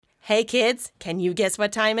Hey kids, can you guess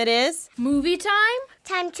what time it is? Movie time?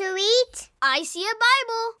 Time to eat. I see a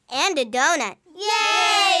Bible. And a donut.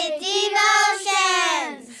 Yay!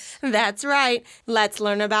 Devotions! That's right. Let's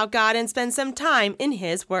learn about God and spend some time in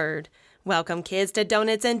His Word. Welcome, kids, to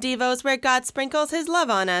Donuts and Devos, where God sprinkles His love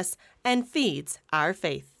on us and feeds our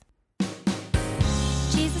faith.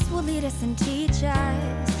 Jesus will lead us and teach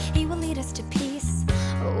us. He will lead us to peace.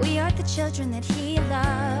 We are the children that He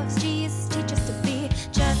loves. Jesus, teach us to be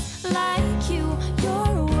just like You.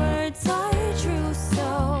 Your words are true,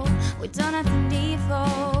 so with donuts and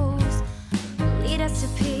devos, lead us to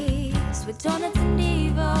peace. With donuts and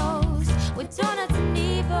devos, with donuts and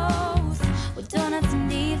devos, with donuts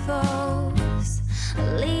and devos,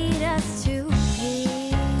 lead us to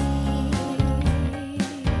peace.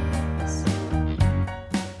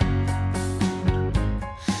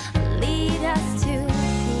 Lead us to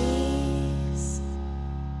peace.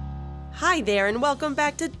 Hi there, and welcome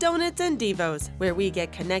back to Donuts and Devos, where we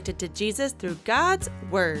get connected to Jesus through God's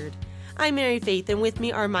Word. I'm Mary Faith, and with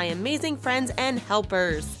me are my amazing friends and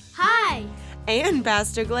helpers. Hi! And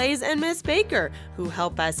Pastor Glaze and Miss Baker, who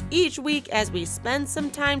help us each week as we spend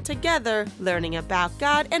some time together learning about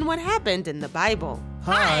God and what happened in the Bible.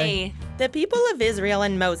 Hi. The people of Israel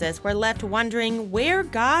and Moses were left wondering where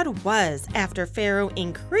God was after Pharaoh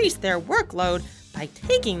increased their workload by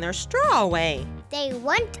taking their straw away. They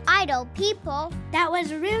weren't idle people. That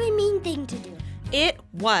was a really mean thing to do. It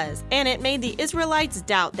was, and it made the Israelites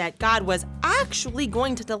doubt that God was actually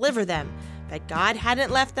going to deliver them. But God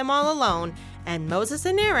hadn't left them all alone, and Moses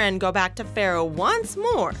and Aaron go back to Pharaoh once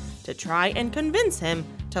more to try and convince him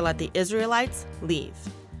to let the Israelites leave.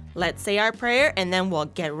 Let's say our prayer, and then we'll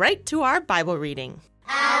get right to our Bible reading.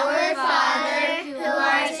 Our Father, who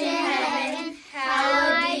art in heaven,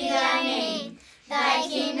 hallowed be thy name. Thy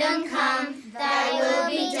kingdom come, thy will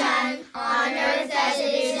be done, on earth as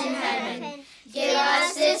it is in heaven. Give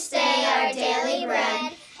us this day our daily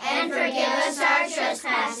bread, and forgive us our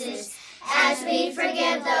trespasses, as we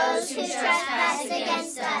forgive those who trespass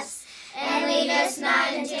against us. And lead us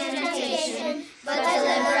not into temptation, but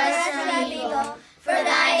deliver us from evil. For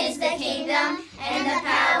thine is the kingdom, and the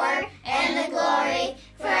power, and the glory,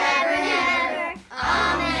 forever and ever.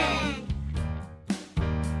 Amen.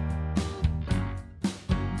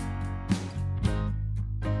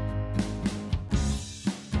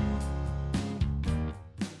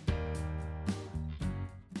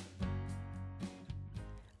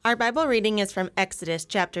 Our Bible reading is from Exodus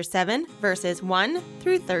chapter 7, verses 1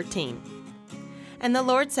 through 13. And the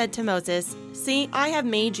Lord said to Moses, See, I have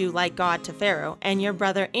made you like God to Pharaoh, and your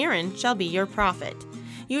brother Aaron shall be your prophet.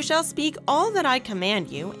 You shall speak all that I command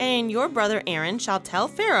you, and your brother Aaron shall tell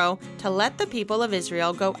Pharaoh to let the people of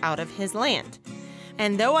Israel go out of his land.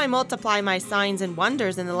 And though I multiply my signs and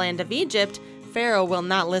wonders in the land of Egypt, Pharaoh will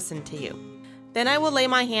not listen to you. Then I will lay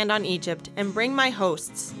my hand on Egypt and bring my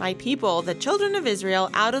hosts, my people, the children of Israel,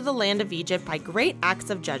 out of the land of Egypt by great acts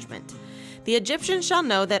of judgment. The Egyptians shall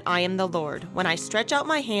know that I am the Lord, when I stretch out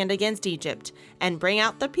my hand against Egypt and bring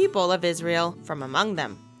out the people of Israel from among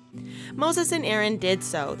them. Moses and Aaron did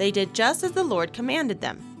so. They did just as the Lord commanded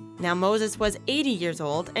them. Now Moses was 80 years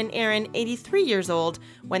old and Aaron 83 years old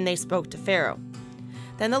when they spoke to Pharaoh.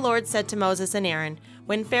 Then the Lord said to Moses and Aaron,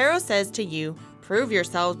 When Pharaoh says to you, Prove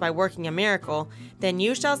yourselves by working a miracle, then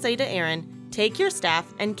you shall say to Aaron, Take your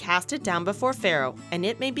staff and cast it down before Pharaoh, and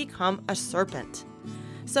it may become a serpent.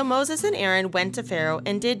 So Moses and Aaron went to Pharaoh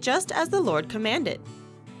and did just as the Lord commanded.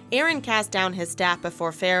 Aaron cast down his staff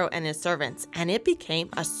before Pharaoh and his servants, and it became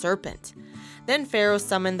a serpent. Then Pharaoh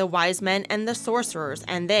summoned the wise men and the sorcerers,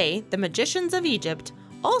 and they, the magicians of Egypt,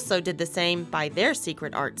 also did the same by their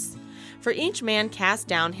secret arts. For each man cast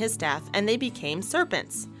down his staff, and they became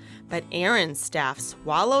serpents. But Aaron's staff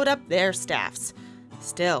swallowed up their staffs.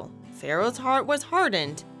 Still, Pharaoh's heart was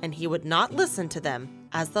hardened, and he would not listen to them,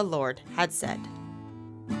 as the Lord had said.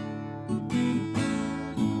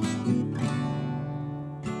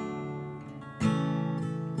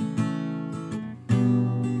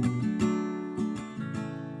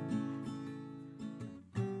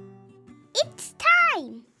 It's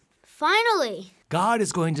time. Finally! God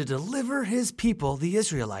is going to deliver his people, the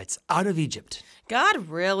Israelites, out of Egypt. God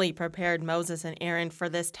really prepared Moses and Aaron for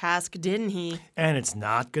this task, didn't he? And it's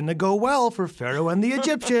not going to go well for Pharaoh and the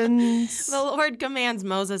Egyptians. The Lord commands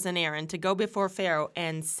Moses and Aaron to go before Pharaoh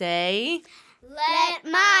and say, Let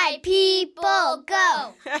my people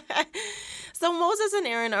go. So Moses and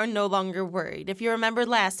Aaron are no longer worried. If you remember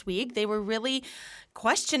last week, they were really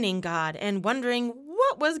questioning God and wondering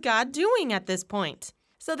what was God doing at this point.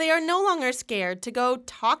 So they are no longer scared to go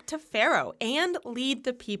talk to Pharaoh and lead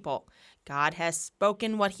the people. God has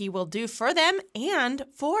spoken what he will do for them and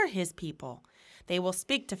for his people. They will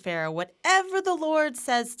speak to Pharaoh whatever the Lord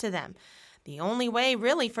says to them. The only way,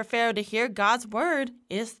 really, for Pharaoh to hear God's word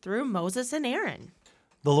is through Moses and Aaron.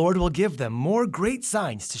 The Lord will give them more great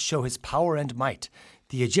signs to show his power and might.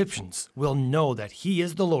 The Egyptians will know that he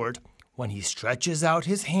is the Lord when he stretches out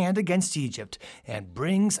his hand against Egypt and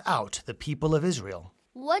brings out the people of Israel.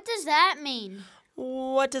 What does that mean?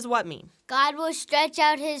 What does what mean? God will stretch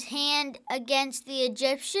out his hand against the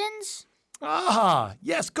Egyptians? Ah,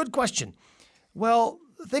 yes, good question. Well,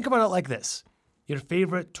 think about it like this. Your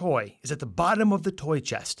favorite toy is at the bottom of the toy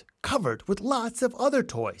chest, covered with lots of other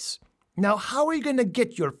toys. Now, how are you going to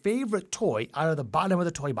get your favorite toy out of the bottom of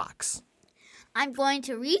the toy box? I'm going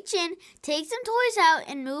to reach in, take some toys out,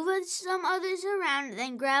 and move some others around,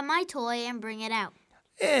 then grab my toy and bring it out.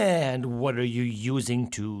 And what are you using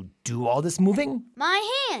to do all this moving?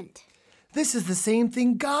 My hand. This is the same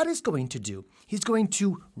thing God is going to do. He's going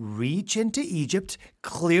to reach into Egypt,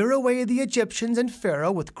 clear away the Egyptians and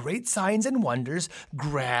Pharaoh with great signs and wonders,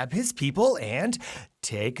 grab his people, and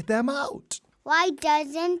take them out. Why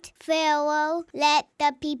doesn't Pharaoh let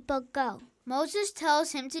the people go? Moses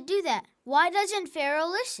tells him to do that. Why doesn't Pharaoh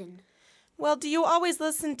listen? Well, do you always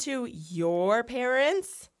listen to your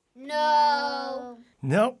parents? No.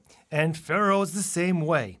 No, and Pharaoh's the same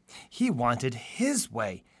way. He wanted his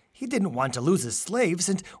way. He didn't want to lose his slaves,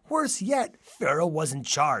 and worse yet, Pharaoh was in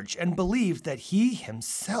charge and believed that he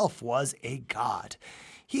himself was a god.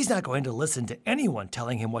 He's not going to listen to anyone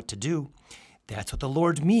telling him what to do. That's what the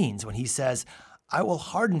Lord means when he says, I will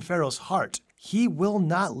harden Pharaoh's heart. He will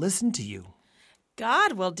not listen to you.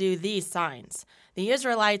 God will do these signs. The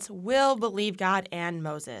Israelites will believe God and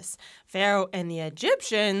Moses. Pharaoh and the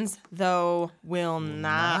Egyptians, though, will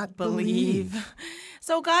not believe.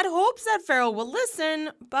 So God hopes that Pharaoh will listen,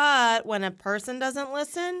 but when a person doesn't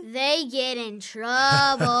listen, they get in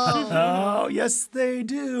trouble. Oh, yes, they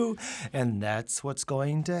do. And that's what's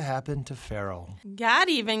going to happen to Pharaoh. God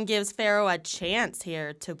even gives Pharaoh a chance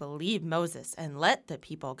here to believe Moses and let the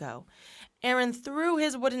people go. Aaron threw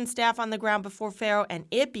his wooden staff on the ground before Pharaoh, and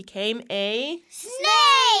it became a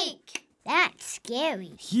snake! That's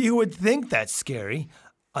scary. You would think that's scary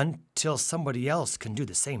until somebody else can do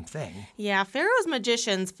the same thing. Yeah, Pharaoh's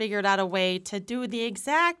magicians figured out a way to do the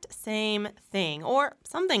exact same thing, or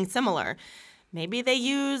something similar. Maybe they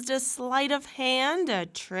used a sleight of hand, a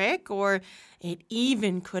trick, or it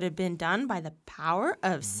even could have been done by the power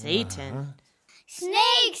of Satan.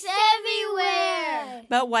 Snakes everywhere!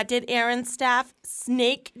 But what did Aaron's staff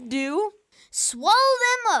snake do? Swallow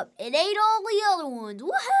them up. It ate all the other ones.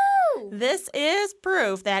 Woohoo! This is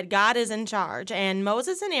proof that God is in charge, and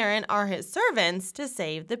Moses and Aaron are his servants to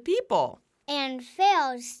save the people. And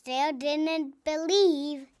Pharaoh still didn't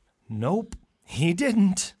believe. Nope, he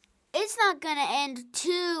didn't. It's not going to end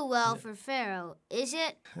too well for Pharaoh, is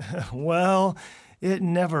it? Well, it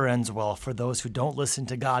never ends well for those who don't listen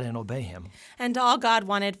to God and obey him. And all God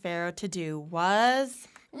wanted Pharaoh to do was...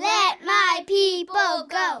 let my people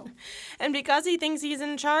go. And because he thinks he's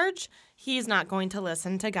in charge, he's not going to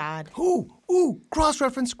listen to God. Ooh,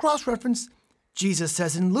 cross-reference. Jesus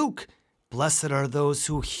says in Luke, blessed are those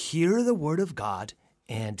who hear the word of God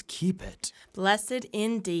and keep it. Blessed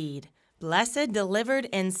indeed. Blessed, delivered,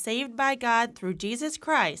 and saved by God through Jesus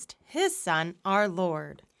Christ, his Son, our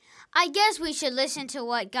Lord. I guess we should listen to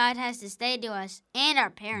what God has to say to us and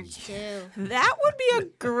our parents, too. That would be a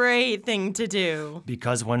great thing to do.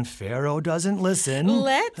 Because when Pharaoh doesn't listen...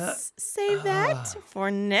 Let's save that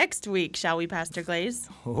for next week, shall we, Pastor Glaze?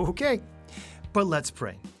 Okay, but let's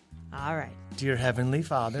pray. All right. Dear Heavenly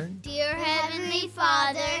Father, Dear Heavenly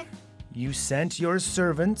Father, you sent your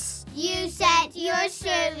servants, You sent your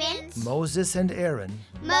servants, Moses and Aaron,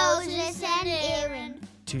 Moses and Aaron,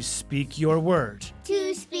 to speak your word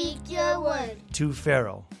to speak your word to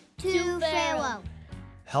Pharaoh. to Pharaoh.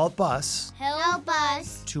 Help us Help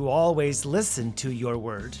us to always listen to your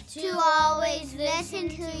word to always listen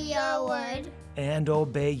to your word and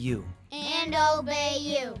obey you. and obey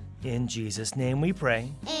you. In Jesus' name we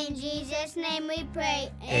pray. In Jesus' name we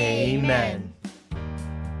pray. Amen.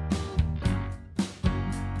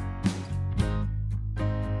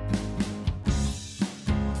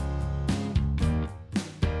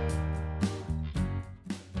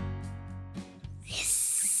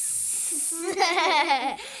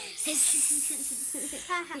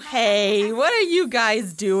 Hey, what are you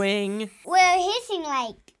guys doing? We're hissing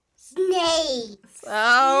like Snakes.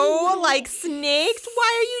 Oh, like snakes?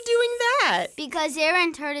 Why are you doing that? Because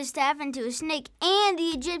Aaron turned his staff into a snake, and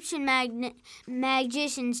the Egyptian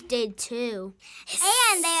magicians did too.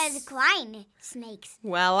 And there's flying snakes.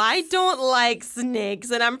 Well, I don't like snakes,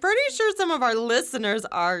 and I'm pretty sure some of our listeners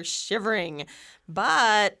are shivering.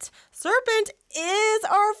 But serpent is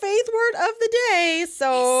our faith word of the day,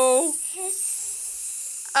 so...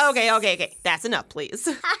 Okay. That's enough, please.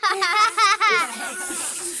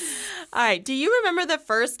 All right, do you remember the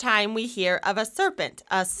first time we hear of a serpent,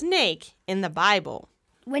 a snake, in the Bible?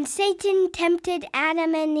 When Satan tempted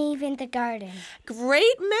Adam and Eve in the garden.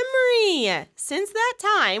 Great memory! Since that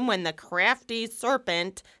time when the crafty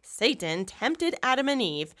serpent, Satan, tempted Adam and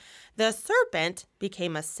Eve, the serpent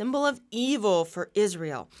became a symbol of evil for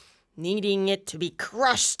Israel, needing it to be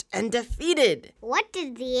crushed and defeated. What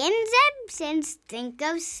did the Egyptians think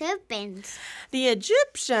of serpents? The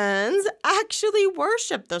Egyptians actually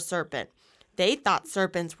worshipped the serpent. They thought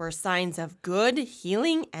serpents were signs of good,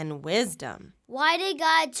 healing, and wisdom. Why did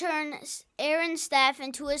God turn Aaron's staff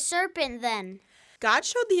into a serpent then? God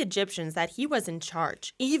showed the Egyptians that he was in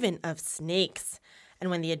charge, even of snakes. And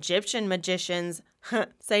when the Egyptian magicians,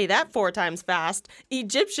 say that 4 times fast,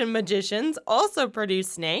 Egyptian magicians also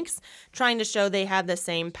produced snakes, trying to show they have the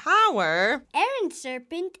same power. Aaron's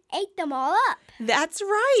serpent ate them all up. That's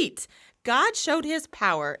right. God showed his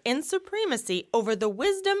power and supremacy over the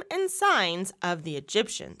wisdom and signs of the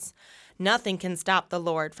Egyptians. Nothing can stop the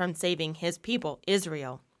Lord from saving his people,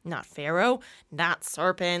 Israel. Not Pharaoh, not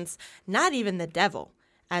serpents, not even the devil.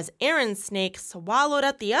 As Aaron's snake swallowed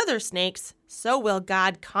up the other snakes, so will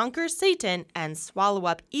God conquer Satan and swallow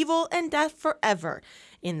up evil and death forever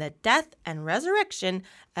in the death and resurrection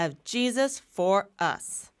of Jesus for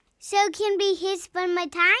us. So can be his spend my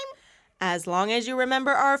time? As long as you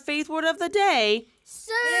remember our faith word of the day,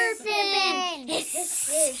 Serpent!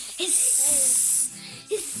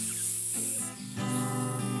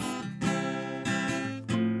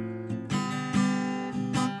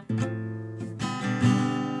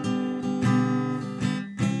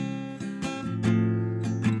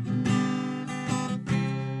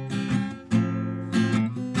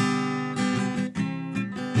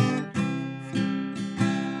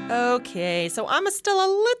 Okay, so I'm still a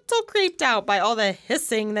little creeped out by all the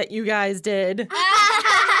hissing that you guys did.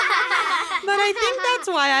 But I think that's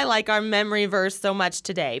why I like our memory verse so much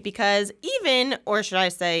today, because even, or should I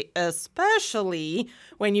say especially,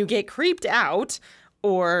 when you get creeped out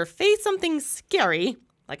or face something scary,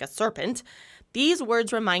 like a serpent, these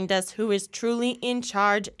words remind us who is truly in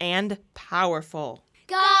charge and powerful.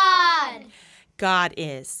 God! God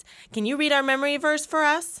is. Can you read our memory verse for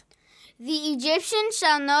us? The Egyptians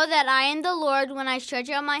shall know that I am the Lord when I stretch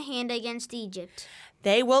out my hand against Egypt.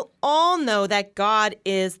 They will all know that God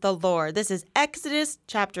is the Lord. This is Exodus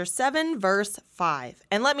chapter 7, verse 5.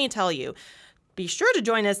 And let me tell you, be sure to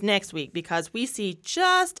join us next week because we see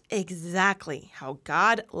just exactly how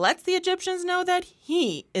God lets the Egyptians know that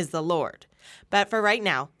he is the Lord. But for right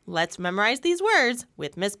now, let's memorize these words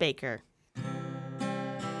with Miss Baker.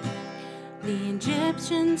 The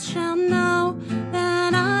Egyptians shall know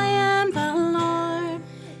that I am the Lord.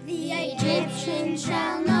 The Egyptians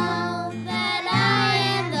shall know that I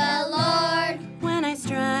am the Lord. When I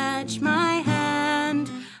stretch my hand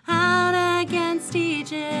out against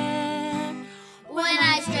Egypt. When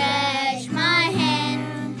I stretch my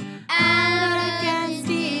hand out against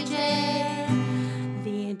Egypt.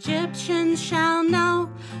 The Egyptians shall know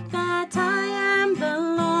that I am the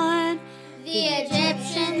Lord. The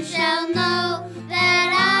Egyptians shall know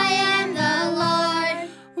that I am the Lord.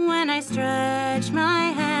 When I stretch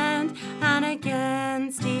my hand out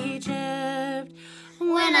against Egypt.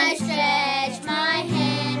 When I stretch my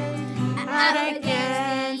hand out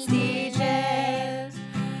against Egypt.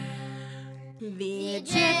 The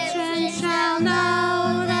Egyptians shall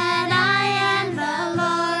know that I am the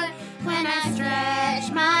Lord. When I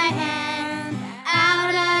stretch my hand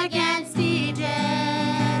out against Egypt.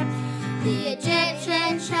 The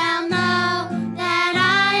Egyptians shall know that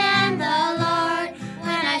I am the Lord.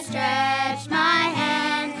 When I stretch my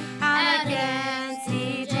hand out against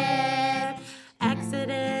Egypt.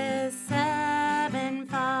 Exodus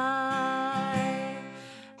 7:5.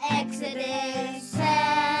 Exodus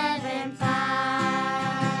 7:5.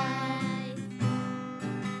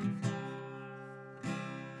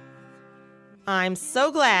 I'm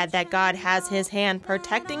so glad that God has his hand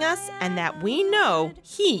protecting us and that we know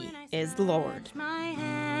he is Lord. My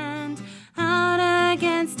hand out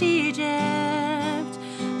against Egypt.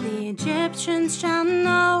 The Egyptians shall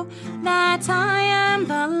know that I am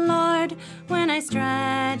the Lord when I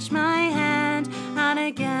stretch my hand out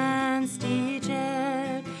against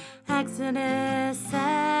Egypt. Exodus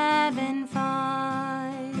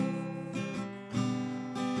 7:5.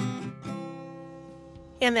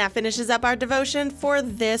 And that finishes up our devotion for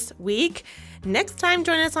this week. Next time,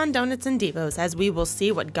 join us on Donuts and Devos as we will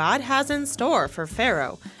see what God has in store for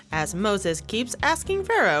Pharaoh as Moses keeps asking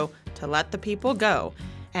Pharaoh to let the people go,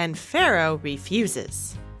 and Pharaoh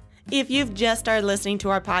refuses. If you've just started listening to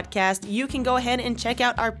our podcast, you can go ahead and check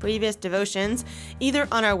out our previous devotions either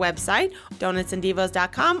on our website,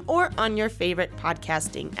 donutsanddevos.com, or on your favorite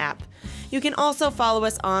podcasting app. You can also follow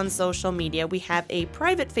us on social media. We have a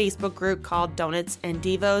private Facebook group called Donuts and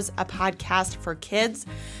Devos, a podcast for kids.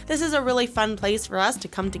 This is a really fun place for us to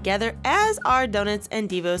come together as our Donuts and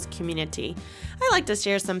Devos community. I like to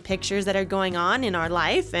share some pictures that are going on in our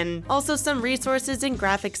life and also some resources and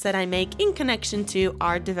graphics that I make in connection to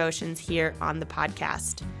our devotions here on the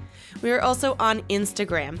podcast. We are also on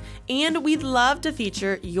Instagram, and we'd love to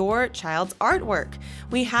feature your child's artwork.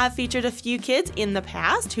 We have featured a few kids in the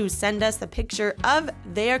past who send us a picture of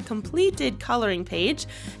their completed coloring page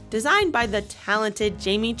designed by the talented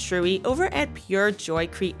Jamie Truey over at Pure Joy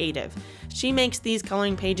Creative. She makes these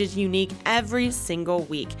coloring pages unique every single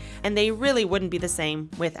week, and they really wouldn't be the same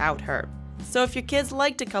without her. So if your kids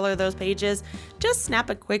like to color those pages, just snap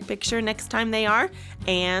a quick picture next time they are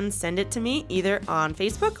and send it to me either on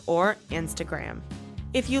Facebook or Instagram.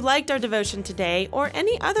 If you liked our devotion today or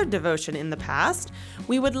any other devotion in the past,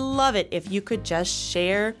 we would love it if you could just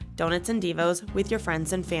share Donuts and Devos with your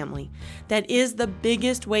friends and family. That is the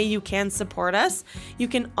biggest way you can support us. You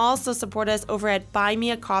can also support us over at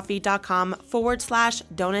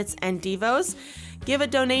buymeacoffee.com/Donuts and Devos. Give a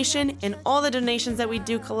donation, and all the donations that we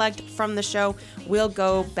do collect from the show will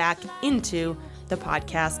go back into the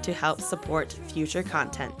podcast to help support future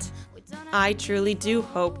content. I truly do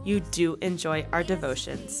hope you do enjoy our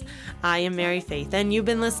devotions. I am Mary Faith, and you've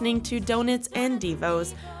been listening to Donuts and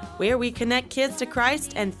Devos, where we connect kids to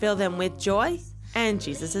Christ and fill them with joy and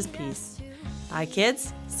Jesus' peace. Bye,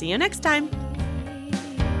 kids. See you next time.